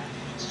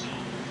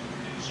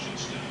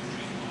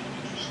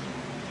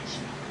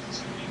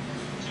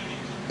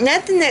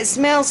 Nothing that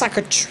smells like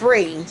a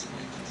tree.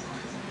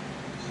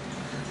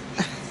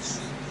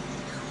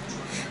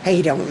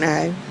 He don't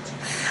know.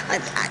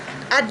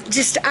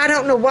 I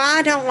don't know why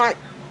I don't like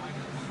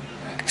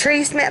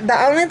tree smell. The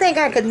only thing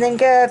I could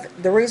think of,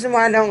 the reason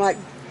why I don't like,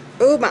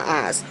 ooh, my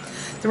eyes.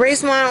 The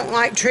reason why I don't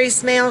like tree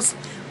smells,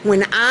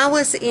 when I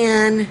was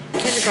in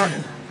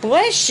kindergarten,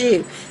 bless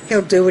you,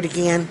 he'll do it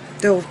again.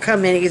 They'll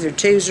come in either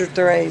 2s or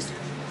 3s.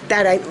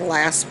 That ain't the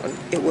last one.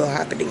 It will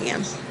happen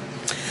again.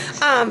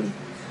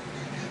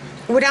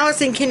 When I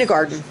was in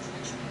kindergarten,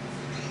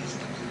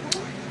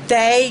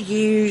 they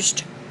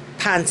used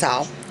Pine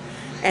Sol.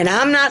 And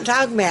I'm not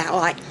talking about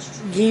like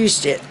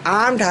used it.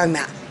 I'm talking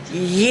about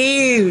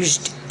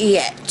used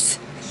it.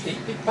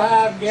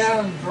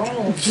 55-gallon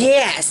drums.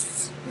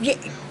 Yes.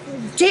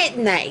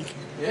 Didn't they?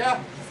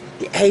 Yeah.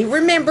 He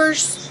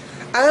remembers.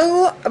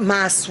 Oh,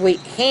 my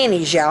sweet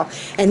hannies, y'all.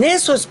 And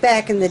this was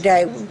back in the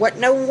day. What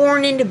no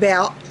warning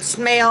about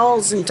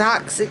smells and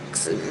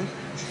toxics.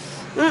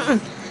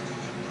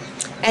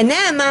 And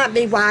that might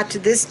be why to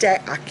this day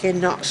I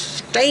cannot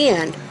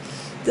stand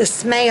the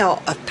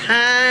smell of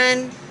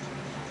pine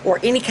or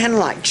any kind of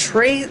like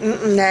tree.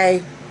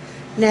 No.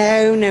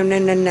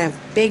 No.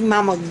 Big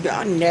Mama,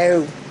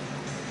 no.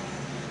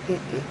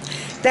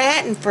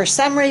 That, and for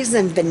some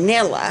reason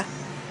vanilla.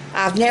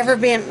 I've never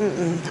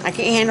been, I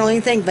can't handle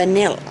anything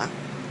vanilla.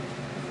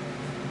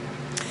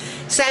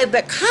 So,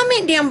 but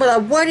comment down below,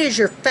 what is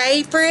your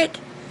favorite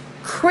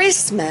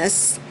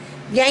Christmas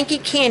Yankee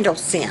Candle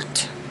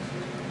scent?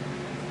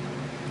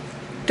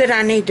 That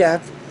I need to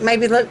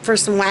maybe look for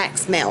some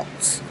wax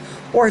melts.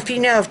 Or if you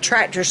know if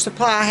Tractor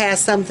Supply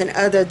has something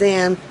other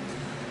than,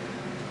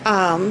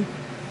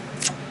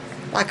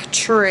 like a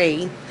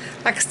tree.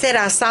 Like I said,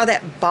 I saw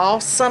that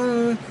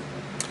balsam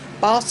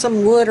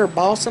wood or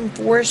balsam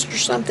forest or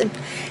something.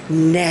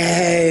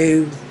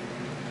 No.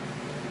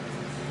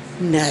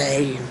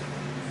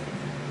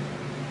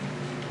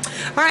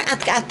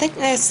 Alright, I think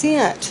that's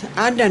it.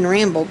 I done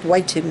rambled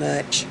way too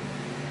much.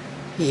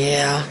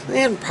 Yeah,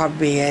 it'll probably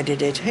be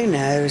edited. Who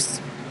knows?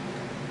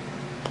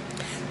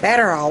 That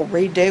or I'll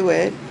redo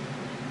it.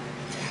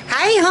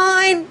 Hey,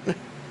 hon!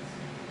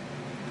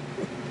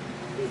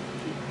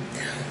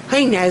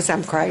 He knows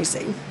I'm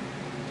crazy.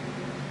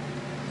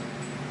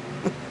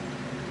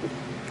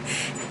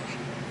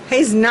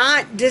 He's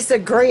not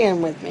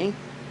disagreeing with me.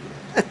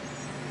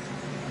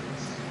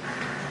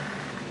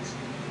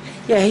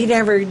 Yeah, he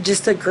never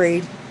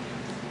disagreed.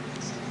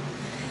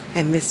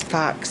 And Miss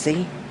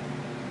Foxy,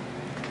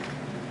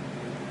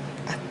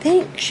 I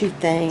think she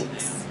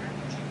thinks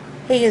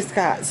he has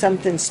got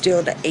something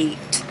still to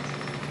eat.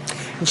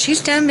 And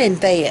she's done been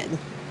fed.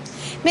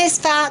 Miss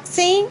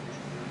Foxy,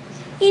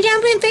 you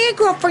done been fed,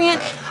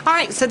 girlfriend.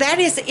 Alright, so that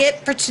is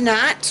it for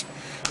tonight.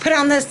 Put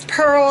on those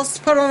pearls,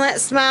 put on that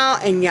smile,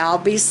 and y'all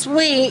be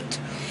sweet.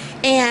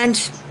 And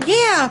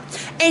yeah,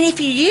 and if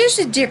you use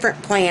a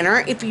different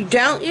planner, if you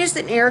don't use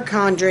an Erin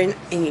Condren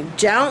and you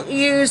don't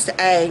use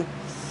a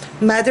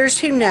Mothers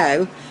Who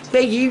Know,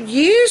 but you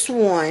use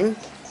one,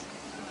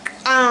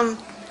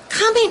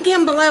 comment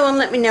down below and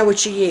let me know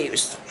what you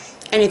use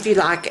and if you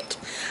like it.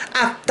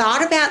 I've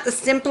thought about the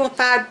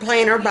Simplified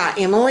Planner by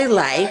Emily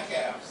Lay,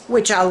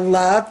 which I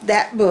love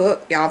that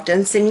book. Y'all have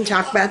done seen me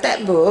talk about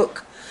that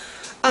book.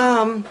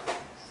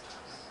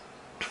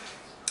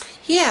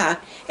 Yeah,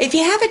 if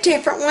you have a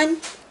different one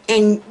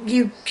and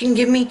you can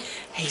give me,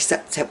 he's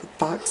upset with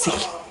Foxy.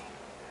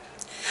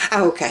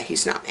 Oh, okay,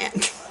 he's not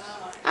mad.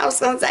 I was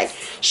going to say,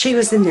 she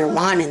was in there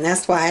whining.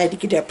 That's why I had to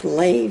get up and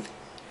leave.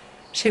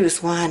 She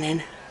was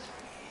whining.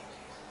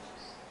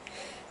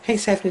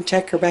 He's having to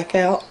take her back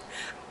out.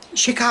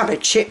 She caught a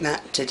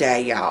chipmunk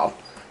today, y'all.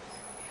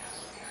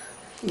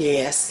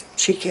 Yes,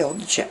 she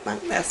killed the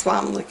chipmunk. That's why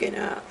I'm looking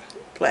up.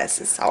 Bless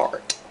his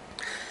heart.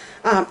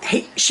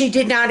 She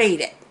did not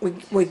eat it.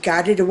 We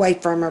got it away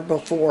from her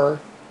before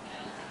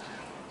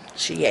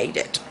she ate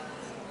it.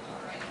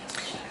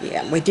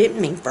 Yeah, we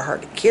didn't mean for her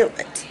to kill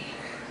it.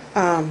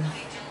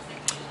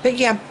 But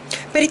yeah,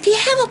 but if you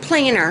have a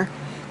planner,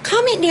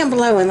 comment down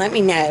below and let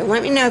me know.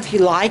 Let me know if you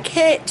like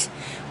it,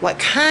 what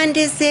kind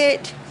is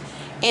it,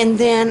 and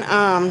then,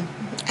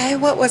 oh,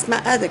 what was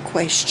my other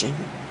question?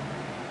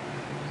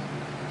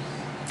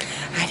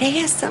 I'd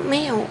ask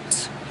something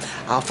else.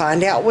 I'll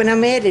find out when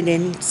I'm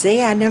editing.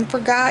 See, I done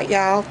forgot,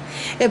 y'all.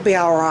 It'll be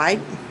alright.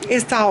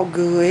 It's all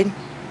good.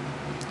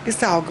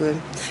 It's all good.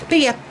 But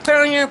yeah, put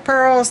on your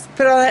pearls,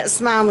 put on that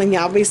smile, and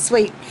y'all be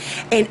sweet.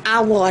 And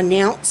I will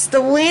announce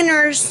the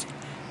winners.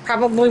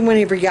 Probably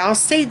whenever y'all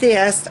see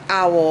this,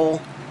 I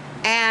will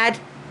add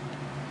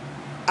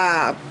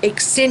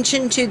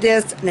extension to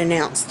this and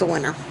announce the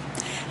winner.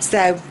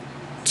 So,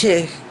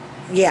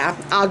 yeah,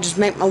 I'll just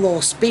make my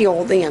little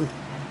spiel then.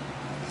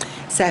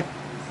 So,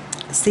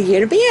 see you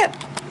in a bit.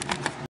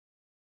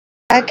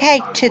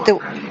 Okay,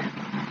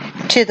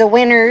 to the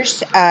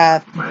winners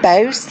of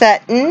Bo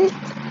Sutton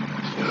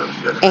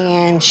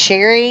and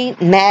Sherry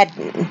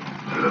Madden.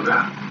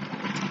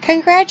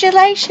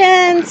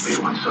 Congratulations.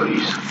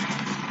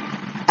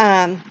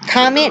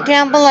 Comment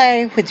down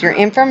below with your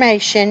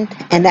information,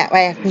 and that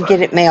way I can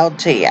get it mailed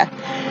to you.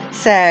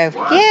 So,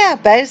 yeah,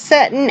 Bo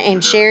Sutton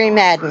and Sherry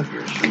Madden.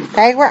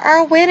 They were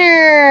our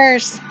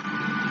winners.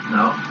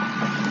 No.